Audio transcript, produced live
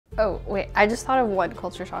Oh, wait, I just thought of one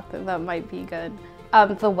culture shock that might be good.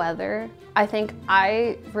 The weather. I think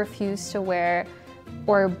I refuse to wear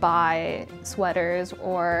or buy sweaters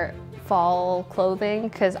or fall clothing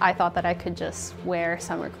because I thought that I could just wear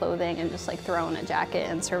summer clothing and just like throw on a jacket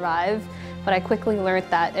and survive. But I quickly learned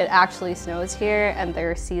that it actually snows here and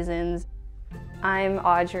there are seasons. I'm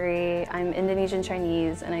Audrey, I'm Indonesian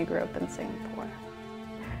Chinese, and I grew up in Singapore.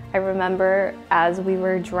 I remember as we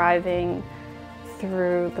were driving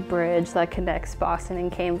through the bridge that connects Boston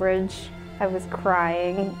and Cambridge, I was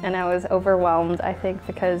crying and I was overwhelmed, I think,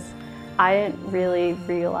 because I didn't really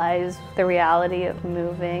realize the reality of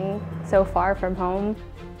moving so far from home.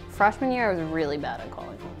 Freshman year, I was really bad at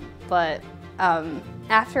calling home, but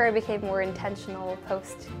after I became more intentional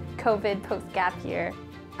post-COVID, post-gap year,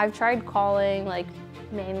 I've tried calling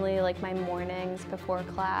mainly my mornings before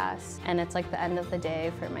class, and it's like the end of the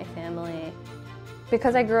day for my family.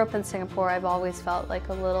 Because I grew up in Singapore, I've always felt like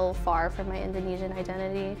a little far from my Indonesian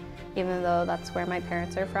identity, even though that's where my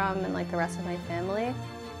parents are from and like the rest of my family.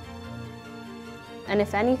 And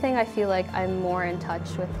if anything, I feel like I'm more in touch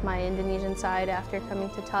with my Indonesian side after coming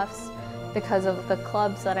to Tufts because of the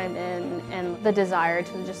clubs that I'm in and the desire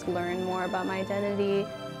to just learn more about my identity.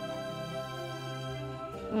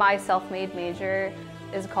 My self-made major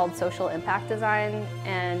is called Social Impact Design,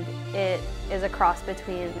 and it is a cross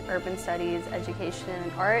between urban studies, education,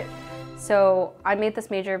 and art. So I made this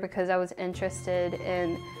major because I was interested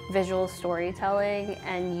in visual storytelling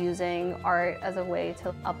and using art as a way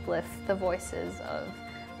to uplift the voices of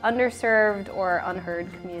underserved or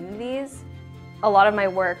unheard communities. A lot of my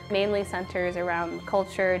work mainly centers around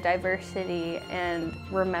culture, diversity, and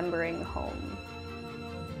remembering home.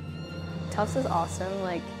 Tufts is awesome.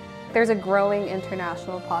 There's a growing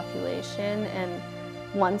international population, and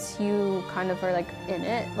once you kind of are in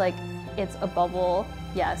it, it's a bubble,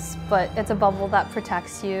 yes, but it's a bubble that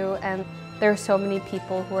protects you, and there are so many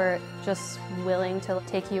people who are just willing to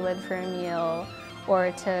take you in for a meal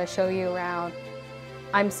or to show you around.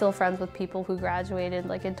 I'm still friends with people who graduated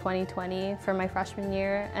in 2020 for my freshman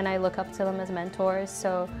year, and I look up to them as mentors,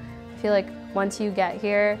 so I feel like once you get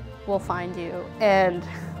here, we'll find you and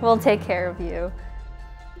we'll take care of you.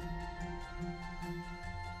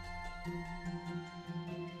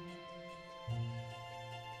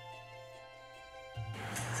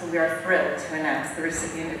 So we are thrilled to announce the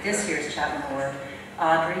recipient of this year's Chapman Award,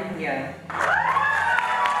 Audrey Njo.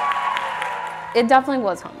 It definitely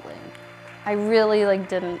was humbling. I really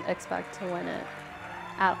didn't expect to win it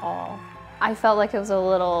at all. I felt like it was a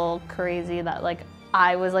little crazy that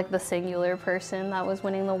I was the singular person that was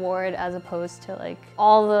winning the award, as opposed to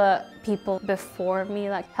all the people before me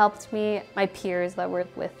that helped me, my peers that were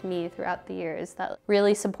with me throughout the years that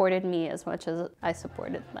really supported me as much as I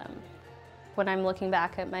supported them. When I'm looking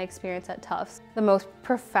back at my experience at Tufts, the most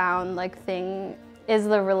profound thing is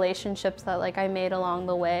the relationships that I made along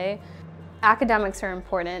the way. Academics are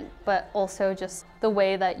important, but also just the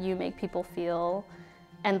way that you make people feel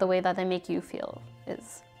and the way that they make you feel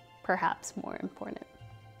is perhaps more important.